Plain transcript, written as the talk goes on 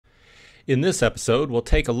In this episode, we'll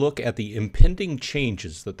take a look at the impending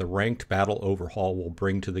changes that the ranked Battle Overhaul will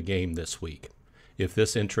bring to the game this week. If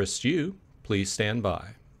this interests you, please stand by.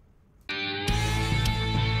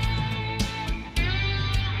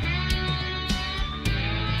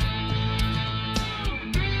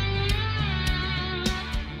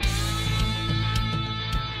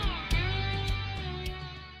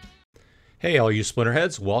 Hey all you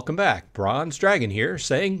Splinterheads, welcome back. Bronze Dragon here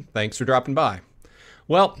saying thanks for dropping by.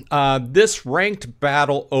 Well, this ranked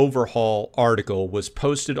Battle Overhaul article was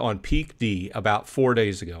posted on Peak D about 4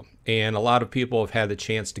 days ago, and a lot of people have had the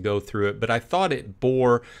chance to go through it, but I thought it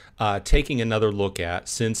bore taking another look at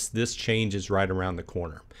since this change is right around the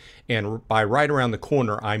corner. And by right around the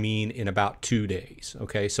corner, I mean in about 2 days.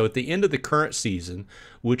 Okay, so at the end of the current season,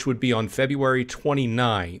 which would be on February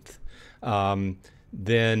 29th,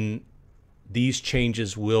 then these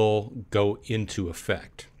changes will go into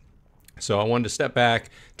effect. So I wanted to step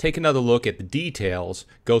back, take another look at the details,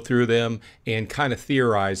 go through them, and kind of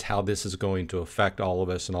theorize how this is going to affect all of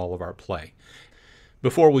us and all of our play.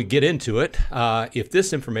 Before we get into it, if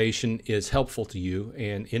this information is helpful to you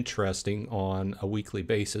and interesting on a weekly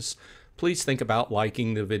basis, please think about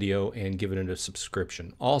liking the video and giving it a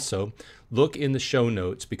subscription. Also, look in the show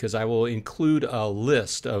notes because I will include a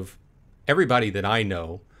list of everybody that I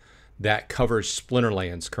know that covers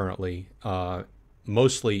Splinterlands currently,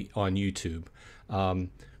 mostly on YouTube.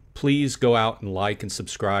 Please go out and like and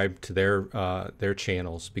subscribe to their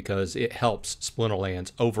channels because it helps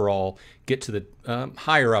Splinterlands overall get to the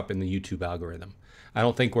higher up in the YouTube algorithm. I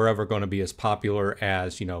don't think we're ever going to be as popular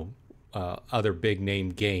as other big name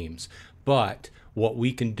games, but what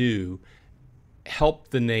we can do help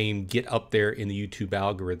the name get up there in the YouTube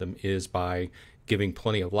algorithm is by giving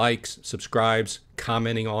plenty of likes, subscribes,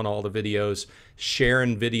 commenting on all the videos,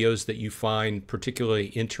 sharing videos that you find particularly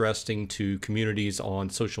interesting to communities on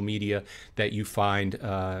social media that you find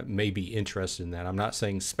may be interested in that. I'm not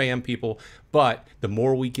saying spam people, but the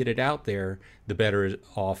more we get it out there, the better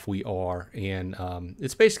off we are. And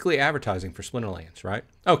it's basically advertising for Splinterlands, right?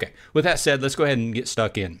 Okay, with that said, let's go ahead and get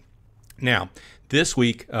stuck in. Now, this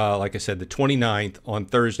week, like I said, the 29th on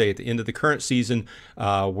Thursday at the end of the current season,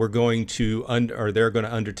 we're going to, they're going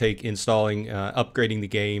to undertake installing, upgrading the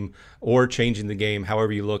game or changing the game,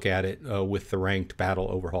 however you look at it, with the ranked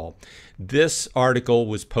Battle Overhaul. This article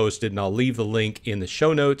was posted, and I'll leave the link in the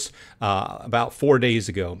show notes, about 4 days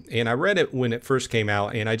ago. And I read it when it first came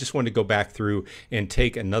out, and I just wanted to go back through and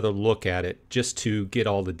take another look at it just to get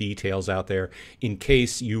all the details out there in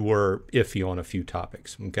case you were iffy on a few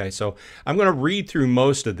topics. Okay, so I'm going to read through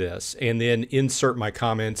most of this and then insert my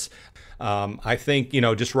comments. I think,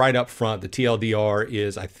 just right up front, the TLDR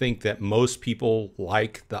is I think that most people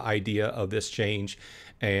like the idea of this change.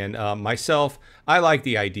 And myself, I like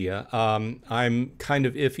the idea. I'm kind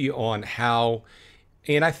of iffy on how,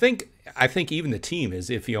 and I think even the team is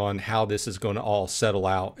iffy on how this is going to all settle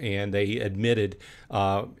out. And they admitted,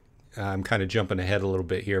 I'm kind of jumping ahead a little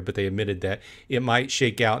bit here, but they admitted that it might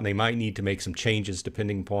shake out and they might need to make some changes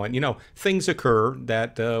depending upon, things occur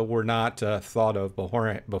that were not thought of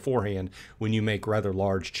beforehand when you make rather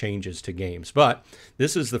large changes to games. But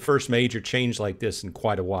this is the first major change like this in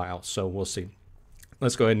quite a while, so we'll see.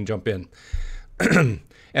 Let's go ahead and jump in.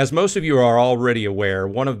 As most of you are already aware,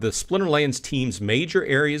 one of the Splinterlands team's major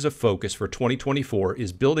areas of focus for 2024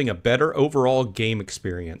 is building a better overall game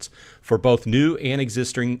experience for both new and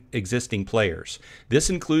existing players. This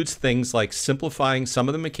includes things like simplifying some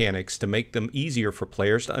of the mechanics to make them easier for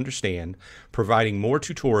players to understand, providing more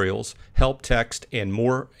tutorials, help text,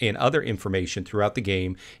 and other information throughout the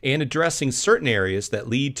game, and addressing certain areas that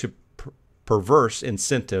lead to perverse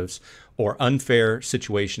incentives or unfair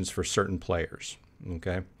situations for certain players.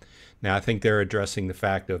 Okay. Now I think they're addressing the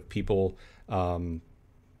fact of people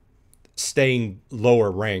staying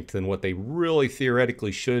lower ranked than what they really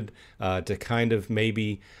theoretically should, to kind of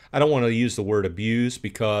maybe, I don't want to use the word abuse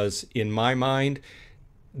because in my mind,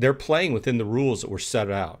 they're playing within the rules that were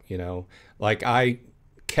set out, like I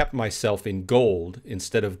kept myself in gold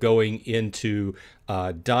instead of going into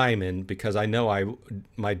diamond because I know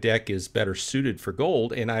my deck is better suited for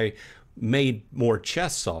gold, and I made more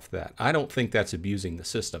chests off that. I don't think that's abusing the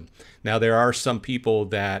system. Now, there are some people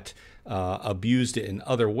that abused it in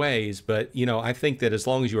other ways, but, I think that as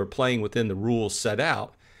long as you are playing within the rules set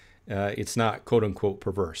out, it's not quote-unquote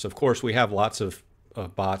perverse. Of course, we have lots of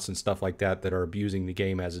bots and stuff like that that are abusing the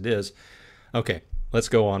game as it is. Okay, let's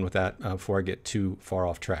go on with that before I get too far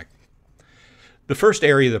off track. The first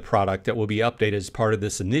area of the product that will be updated as part of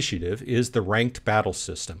this initiative is the ranked battle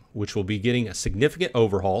system, which will be getting a significant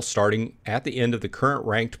overhaul starting at the end of the current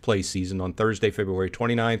ranked play season on Thursday, February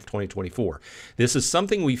 29th, 2024. This is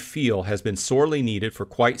something we feel has been sorely needed for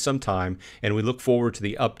quite some time, and we look forward to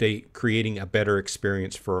the update creating a better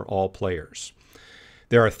experience for all players.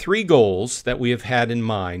 There are 3 goals that we have had in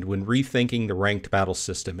mind when rethinking the ranked battle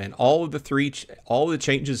system, and all of the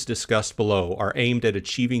changes discussed below are aimed at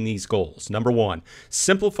achieving these goals. Number 1,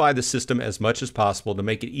 simplify the system as much as possible to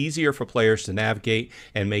make it easier for players to navigate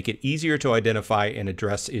and make it easier to identify and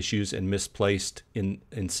address issues and misplaced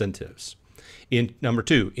incentives. Number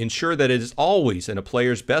 2, ensure that it is always in a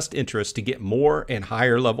player's best interest to get more and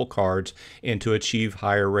higher level cards and to achieve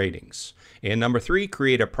higher ratings. And number 3,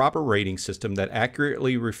 create a proper rating system that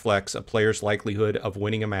accurately reflects a player's likelihood of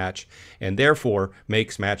winning a match and therefore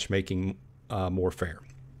makes matchmaking more fair.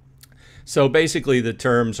 So basically the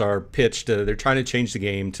terms are pitched, they're trying to change the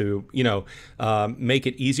game to, make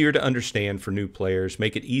it easier to understand for new players,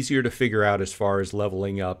 make it easier to figure out as far as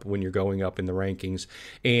leveling up when you're going up in the rankings.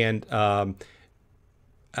 And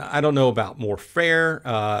I don't know about more fair.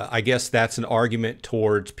 I guess that's an argument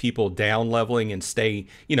towards people down leveling and stay,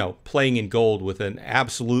 playing in gold with an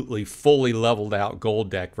absolutely fully leveled out gold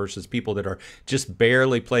deck versus people that are just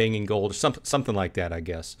barely playing in gold, something like that, I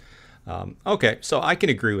guess. Okay, so I can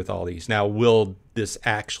agree with all these. Now, will this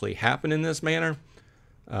actually happen in this manner?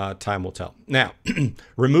 Time will tell. Now,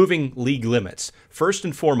 removing league limits. First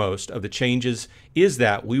and foremost of the changes is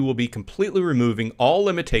that we will be completely removing all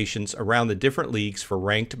limitations around the different leagues for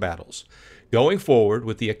ranked battles. Going forward,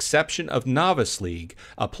 with the exception of Novice League,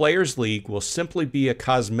 a player's league will simply be a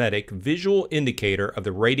cosmetic visual indicator of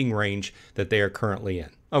the rating range that they are currently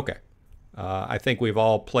in. Okay. I think we've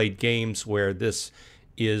all played games where this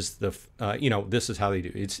is the, this is how they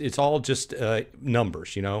do. It's all just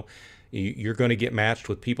numbers, You're going to get matched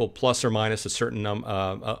with people plus or minus a certain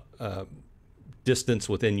distance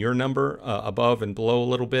within your number, above and below a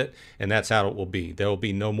little bit, and that's how it will be. There will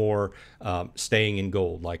be no more staying in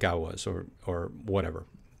gold like I was or whatever.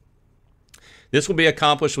 This will be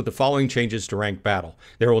accomplished with the following changes to ranked battle.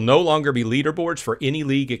 There will no longer be leaderboards for any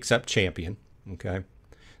league except champion. Okay.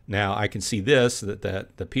 Now I can see this,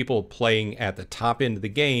 that the people playing at the top end of the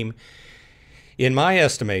game, in my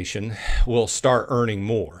estimation, will start earning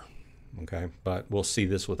more. Okay, but we'll see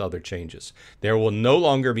this with other changes. There will no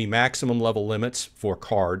longer be maximum level limits for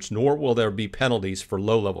cards, nor will there be penalties for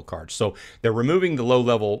low-level cards. So they're removing the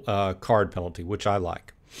low-level card penalty, which I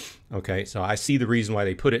like. Okay, so I see the reason why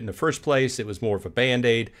they put it in the first place. It was more of a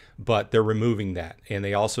Band-Aid, but they're removing that. And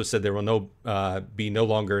they also said there will be no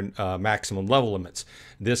longer maximum level limits.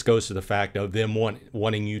 This goes to the fact of them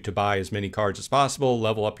wanting you to buy as many cards as possible,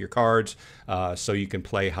 level up your cards, so you can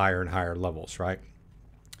play higher and higher levels, right?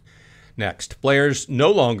 Next, players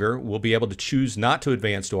no longer will be able to choose not to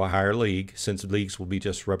advance to a higher league, since leagues will be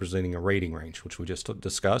just representing a rating range, which we just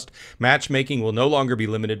discussed. Matchmaking will no longer be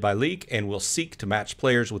limited by league and will seek to match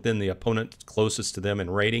players within the opponent closest to them in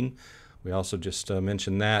rating. We also just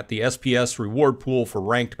mentioned that. The SPS reward pool for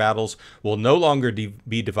ranked battles will no longer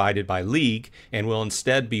be divided by league and will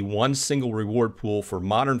instead be one single reward pool for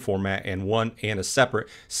modern format and a separate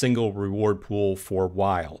single reward pool for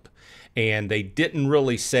wild. And they didn't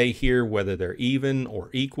really say here whether they're even or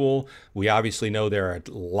equal. We obviously know there are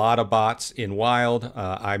a lot of bots in Wild.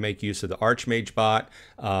 I make use of the Archmage bot,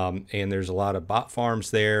 and there's a lot of bot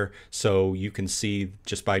farms there. So you can see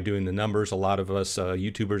just by doing the numbers, a lot of us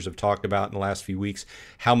YouTubers have talked about in the last few weeks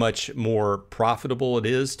how much more profitable it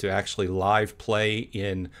is to actually live play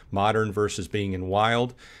in Modern versus being in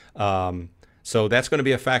Wild. So that's going to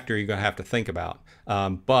be a factor you're going to have to think about.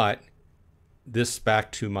 But this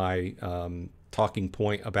back to my talking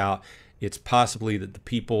point about it's possibly that the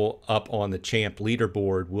people up on the champ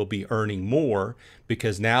leaderboard will be earning more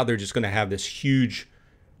because now they're just going to have this huge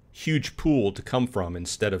pool to come from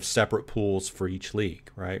instead of separate pools for each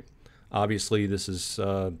league, right? Obviously, this is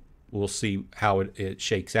we'll see how it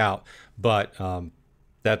shakes out, but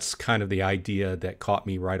that's kind of the idea that caught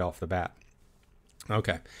me right off the bat.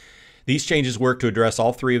 Okay. These changes work to address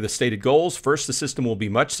all 3 of the stated goals. First, the system will be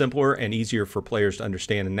much simpler and easier for players to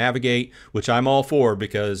understand and navigate, which I'm all for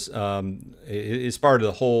because it's part of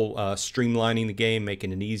the whole streamlining the game,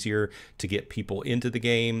 making it easier to get people into the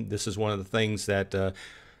game. This is one of the things that,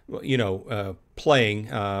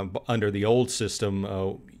 playing under the old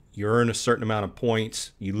system, you earn a certain amount of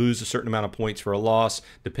points, you lose a certain amount of points for a loss,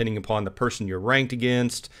 depending upon the person you're ranked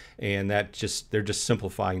against, and they're just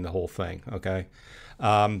simplifying the whole thing, okay?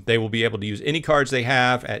 They will be able to use any cards they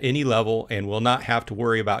have at any level and will not have to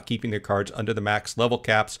worry about keeping their cards under the max level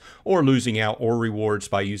caps or losing out or rewards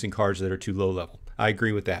by using cards that are too low level. I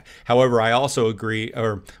agree with that. However, I also agree,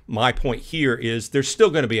 or my point here is there's still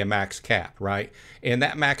going to be a max cap, right? And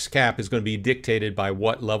that max cap is going to be dictated by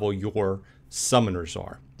what level your summoners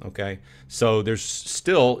are. Okay, so there's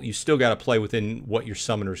still, you still got to play within what your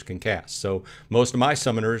summoners can cast. So most of my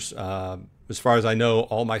summoners, as far as I know,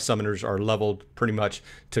 all my summoners are leveled pretty much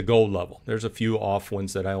to gold level. There's a few off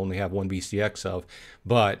ones that I only have one BCX of,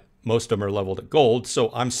 but most of them are leveled at gold. So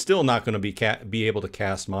I'm still not going to be able to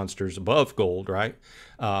cast monsters above gold, right?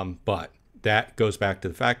 But that goes back to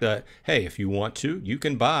the fact that, hey, if you want to, you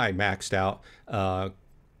can buy maxed out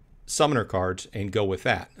summoner cards and go with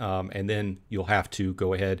that. And then you'll have to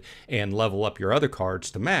go ahead and level up your other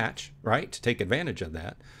cards to match, right? To take advantage of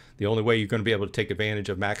that. The only way you're going to be able to take advantage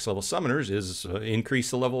of max level summoners is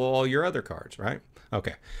increase the level of all your other cards, right?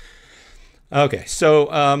 Okay. Okay,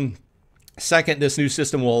 so second, this new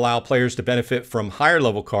system will allow players to benefit from higher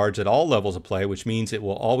level cards at all levels of play, which means it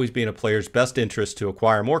will always be in a player's best interest to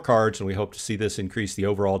acquire more cards, and we hope to see this increase the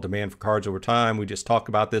overall demand for cards over time. We just talked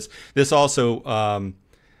about this. This also,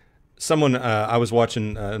 someone, I was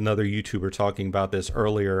watching another YouTuber talking about this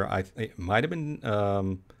earlier. It might have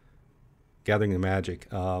been Gathering the Magic.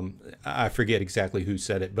 I forget exactly who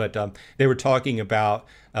said it, but they were talking about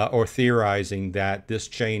or theorizing that this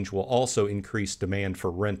change will also increase demand for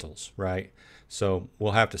rentals, right? So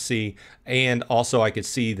we'll have to see. And also I could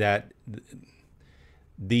see that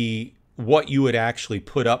what you would actually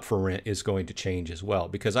put up for rent is going to change as well,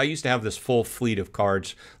 because I used to have this full fleet of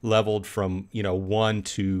cards leveled from, 1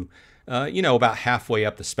 to about halfway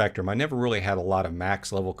up the spectrum. I never really had a lot of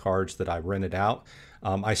max level cards that I rented out.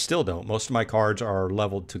 I still don't. Most of my cards are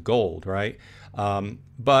leveled to gold, right?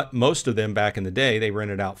 But most of them back in the day, they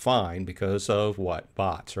rented out fine because of what?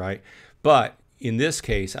 Bots, right? But in this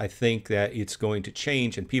case, I think that it's going to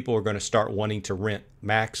change and people are going to start wanting to rent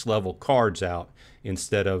max level cards out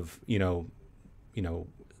instead of, level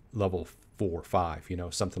 4 or 5,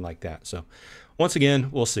 something like that. So once again,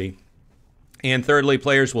 we'll see. And thirdly,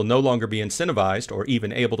 players will no longer be incentivized or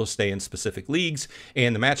even able to stay in specific leagues,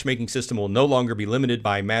 and the matchmaking system will no longer be limited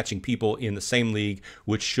by matching people in the same league,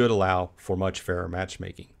 which should allow for much fairer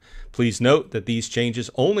matchmaking. Please note that these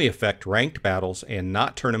changes only affect ranked battles and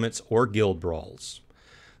not tournaments or guild brawls.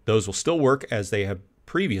 Those will still work as they have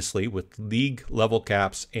previously with league level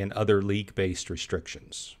caps and other league-based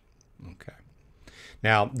restrictions. Okay.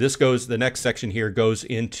 Now, the next section here goes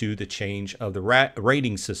into the change of the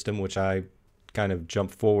rating system, which I kind of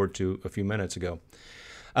jumped forward to a few minutes ago.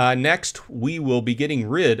 Next, we will be getting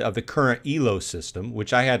rid of the current ELO system,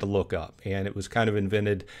 which I had to look up, and it was kind of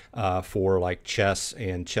invented for like chess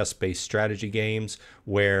and chess-based strategy games,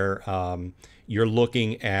 where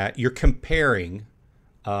you're comparing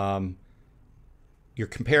the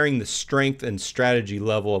strength and strategy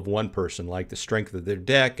level of one person, like the strength of their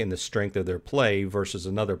deck and the strength of their play versus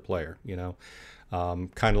another player.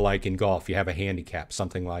 Kind of like in golf, you have a handicap,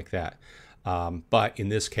 something like that. But in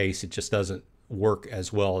this case, it just doesn't work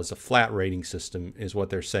as well as a flat rating system is what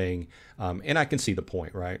they're saying. And I can see the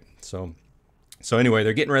point, right? So anyway,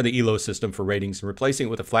 they're getting rid of the ELO system for ratings and replacing it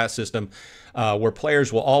with a flat system where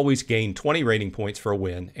players will always gain 20 rating points for a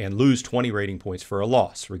win and lose 20 rating points for a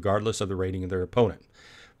loss, regardless of the rating of their opponent.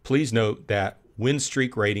 Please note that win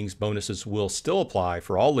streak ratings bonuses will still apply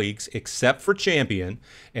for all leagues except for champion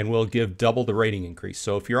and will give double the rating increase.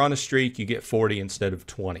 So if you're on a streak, you get 40 instead of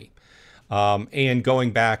 20. And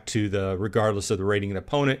going back to the regardless of the rating of the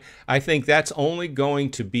opponent, I think that's only going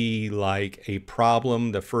to be like a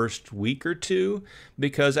problem the first week or two,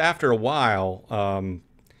 because after a while,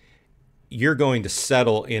 you're going to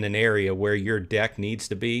settle in an area where your deck needs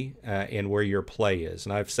to be and where your play is.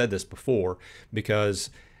 And I've said this before, because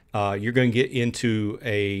you're going to get into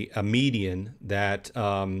a median that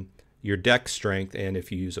your deck strength, and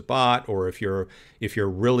if you use a bot or if you're a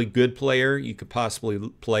really good player, you could possibly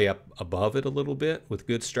play up above it a little bit with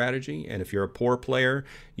good strategy. And if you're a poor player,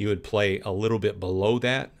 you would play a little bit below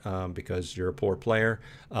that because you're a poor player.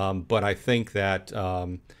 But I think that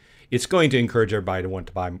it's going to encourage everybody to want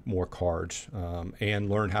to buy more cards and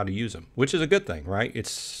learn how to use them, which is a good thing, right?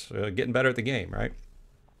 It's getting better at the game, right?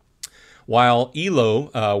 While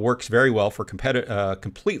ELO works very well for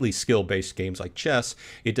completely skill-based games like chess,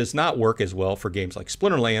 it does not work as well for games like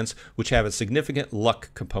Splinterlands, which have a significant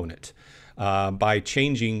luck component. By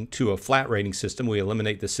changing to a flat rating system, we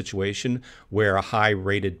eliminate the situation where a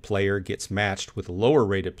high-rated player gets matched with a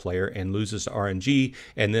lower-rated player and loses to RNG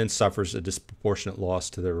and then suffers a disproportionate loss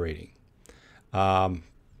to their rating.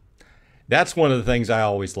 That's one of the things I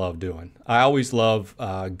always love doing. I always love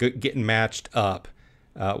getting matched up.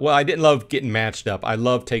 Well, I didn't love getting matched up. I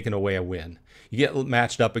love taking away a win. you get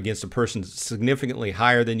matched up against a person significantly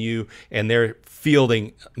higher than you, and they're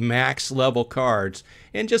fielding max level cards.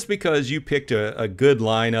 And just because you picked a good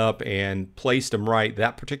lineup and placed them right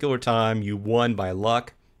that particular time, you won by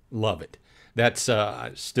luck. Love it. That's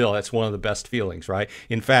that's one of the best feelings, right?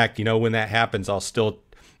 In fact, when that happens, I'll still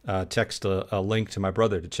text a link to my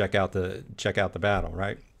brother to check out the battle,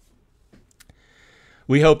 right?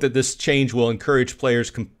 We hope that this change will encourage players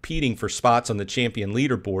competing for spots on the champion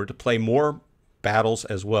leaderboard to play more battles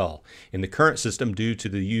as well. In the current system, due to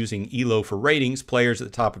the using ELO for ratings, players at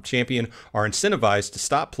the top of champion are incentivized to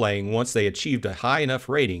stop playing once they achieved a high enough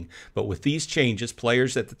rating. But with these changes,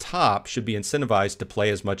 players at the top should be incentivized to play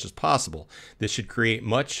as much as possible. This should create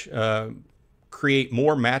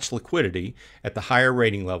more match liquidity at the higher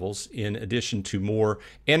rating levels, in addition to more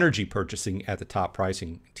energy purchasing at the top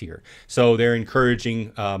pricing tier. So they're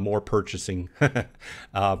encouraging more purchasing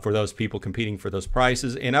for those people competing for those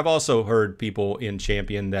prices. And I've also heard people in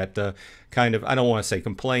Champion that I don't want to say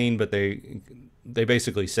complain, but they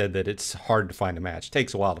basically said that it's hard to find a match. It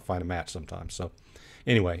takes a while to find a match sometimes. So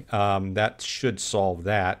anyway, that should solve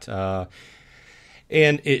that.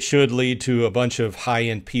 And it should lead to a bunch of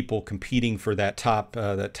high-end people competing for that top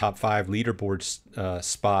 5 leaderboard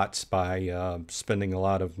spots by spending a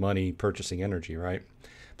lot of money purchasing energy, right?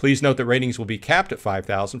 Please note that ratings will be capped at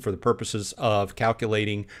 5,000 for the purposes of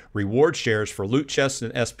calculating reward shares for loot chests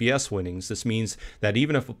and SPS winnings. This means that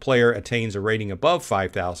even if a player attains a rating above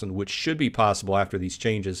 5,000, which should be possible after these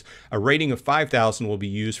changes, a rating of 5,000 will be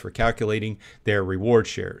used for calculating their reward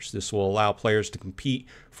shares. This will allow players to compete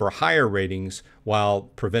for higher ratings while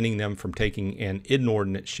preventing them from taking an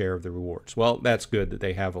inordinate share of the rewards. Well, that's good that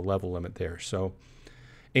they have a level limit there.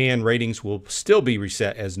 And ratings will still be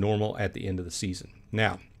reset as normal at the end of the season.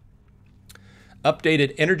 Now,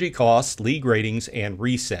 updated energy costs, league ratings, and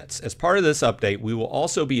resets. As part of this update, we will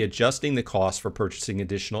also be adjusting the cost for purchasing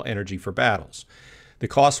additional energy for battles. The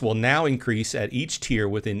cost will now increase at each tier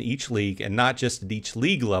within each league and not just at each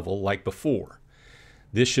league level like before.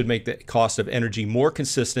 This should make the cost of energy more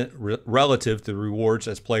consistent relative to the rewards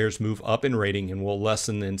as players move up in rating, and will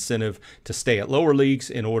lessen the incentive to stay at lower leagues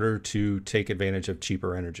in order to take advantage of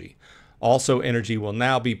cheaper energy. Also, energy will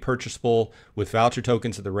now be purchasable with voucher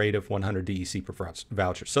tokens at the rate of 100 DEC per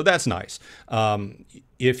voucher. So that's nice.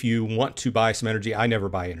 If you want to buy some energy, I never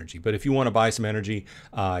buy energy, but if you want to buy some energy,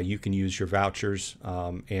 you can use your vouchers.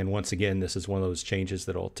 And once again, this is one of those changes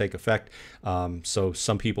that will take effect. So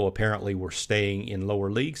some people apparently were staying in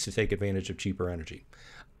lower leagues to take advantage of cheaper energy.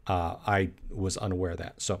 I was unaware of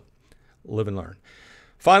that. So live and learn.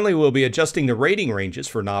 Finally, we'll be adjusting the rating ranges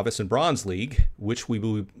for Novice and Bronze League, which we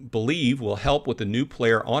believe will help with the new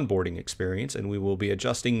player onboarding experience, and we will be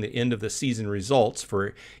adjusting the end of the season results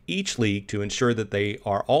for each league to ensure that they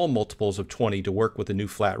are all multiples of 20 to work with the new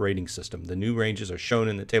flat rating system. The new ranges are shown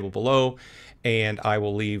in the table below, and I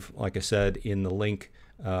will leave, like I said, in the link.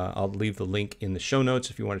 I'll leave the link in the show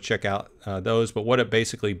notes if you want to check out those. But what it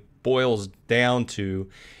basically boils down to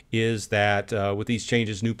is that with these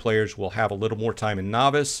changes, new players will have a little more time in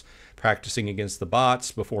Novice, practicing against the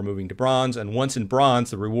bots before moving to Bronze. And once in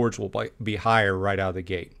Bronze, the rewards will be higher right out of the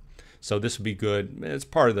gate. So this will be good. It's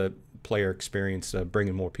part of the player experience,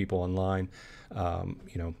 bringing more people online,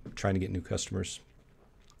 trying to get new customers.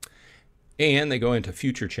 And they go into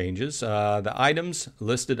future changes. The items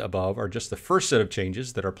listed above are just the first set of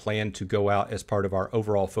changes that are planned to go out as part of our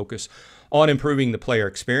overall focus on improving the player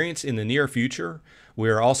experience. In the near future, we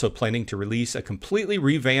are also planning to release a completely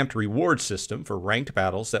revamped reward system for ranked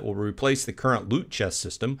battles that will replace the current loot chest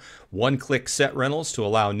system, one-click set rentals to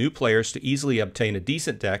allow new players to easily obtain a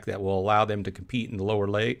decent deck that will allow them to compete in the lower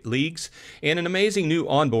leagues, and an amazing new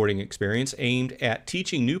onboarding experience aimed at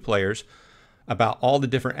teaching new players about all the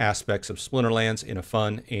different aspects of Splinterlands in a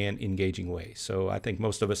fun and engaging way. So I think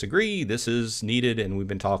most of us agree this is needed, and we've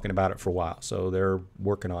been talking about it for a while. So they're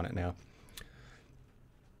working on it now.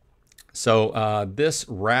 So this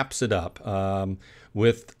wraps it up.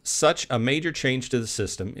 With such a major change to the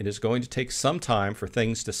system, it is going to take some time for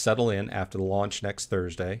things to settle in after the launch next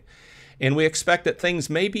Thursday. And we expect that things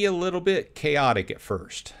may be a little bit chaotic at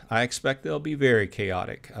first. I expect they'll be very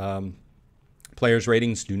chaotic. Players'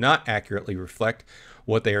 ratings do not accurately reflect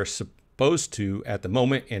what they are supposed to at the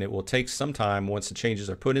moment, and it will take some time once the changes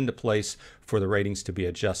are put into place for the ratings to be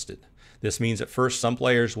adjusted. This means at first some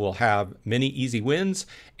players will have many easy wins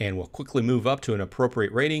and will quickly move up to an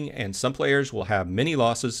appropriate rating, and some players will have many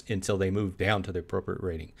losses until they move down to the appropriate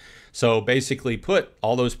rating. So basically put,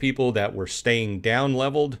 all those people that were staying down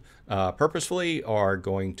leveled purposefully are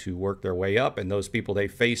going to work their way up, and those people they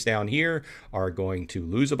face down here are going to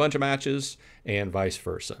lose a bunch of matches, and vice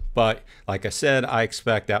versa. But like I said, I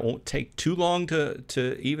expect that won't take too long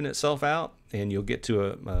to even itself out, and you'll get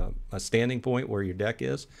to a standing point where your deck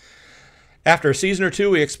is. After a season or two,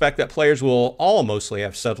 we expect that players will all mostly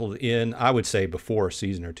have settled in, I would say before a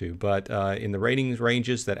season or two, but in the ratings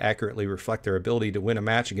ranges that accurately reflect their ability to win a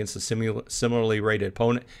match against a similarly rated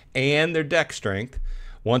opponent and their deck strength.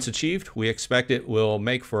 Once achieved, we expect it will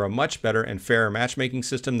make for a much better and fairer matchmaking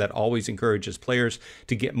system that always encourages players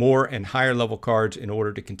to get more and higher level cards in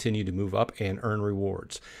order to continue to move up and earn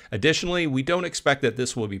rewards. Additionally, we don't expect that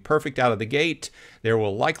this will be perfect out of the gate. There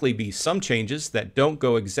will likely be some changes that don't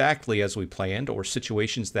go exactly as we planned, or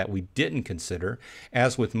situations that we didn't consider.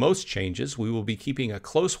 As with most changes, we will be keeping a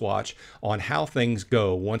close watch on how things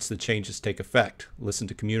go once the changes take effect, listen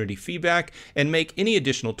to community feedback, and make any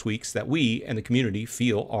additional tweaks that we and the community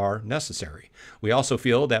feel are necessary. We also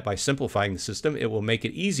feel that by simplifying the system, it will make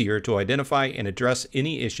it easier to identify and address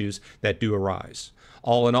any issues that do arise.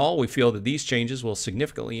 All in all, we feel that these changes will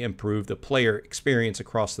significantly improve the player experience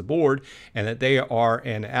across the board, and that they are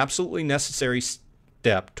an absolutely necessary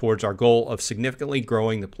step towards our goal of significantly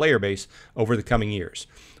growing the player base over the coming years.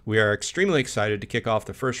 We are extremely excited to kick off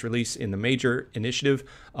the first release in the major initiative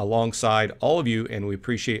alongside all of you, and we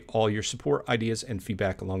appreciate all your support, ideas, and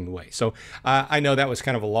feedback along the way. So I know that was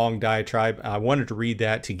kind of a long diatribe. I wanted to read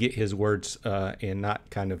that to get his words and not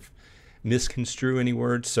kind of misconstrue any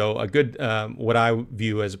words. So a good, what I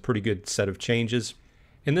view as a pretty good set of changes.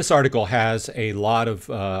 And this article has a lot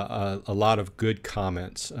of good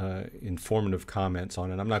comments, informative comments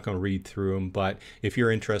on it. I'm not going to read through them, but if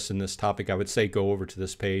you're interested in this topic, I would say go over to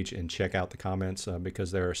this page and check out the comments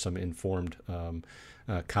because there are some informed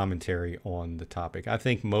commentary on the topic. I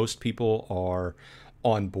think most people are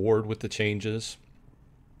on board with the changes,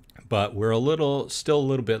 but we're still a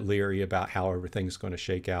little bit leery about how everything's going to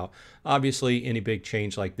shake out. Obviously, any big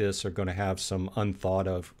change like this are going to have some unthought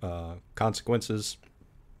of consequences.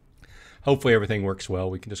 Hopefully everything works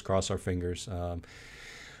well. We can just cross our fingers.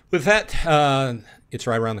 With that, it's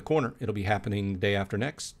right around the corner. It'll be happening the day after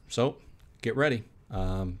next, so get ready.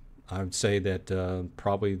 I would say that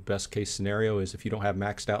probably the best case scenario is if you don't have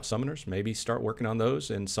maxed out summoners, maybe start working on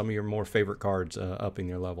those and some of your more favorite cards upping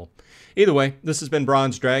your level. Either way, this has been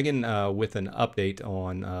Bronze Dragon with an update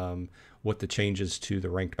on what the changes to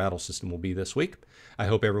the ranked battle system will be this week. I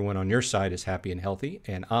hope everyone on your side is happy and healthy,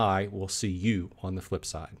 and I will see you on the flip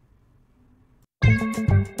side.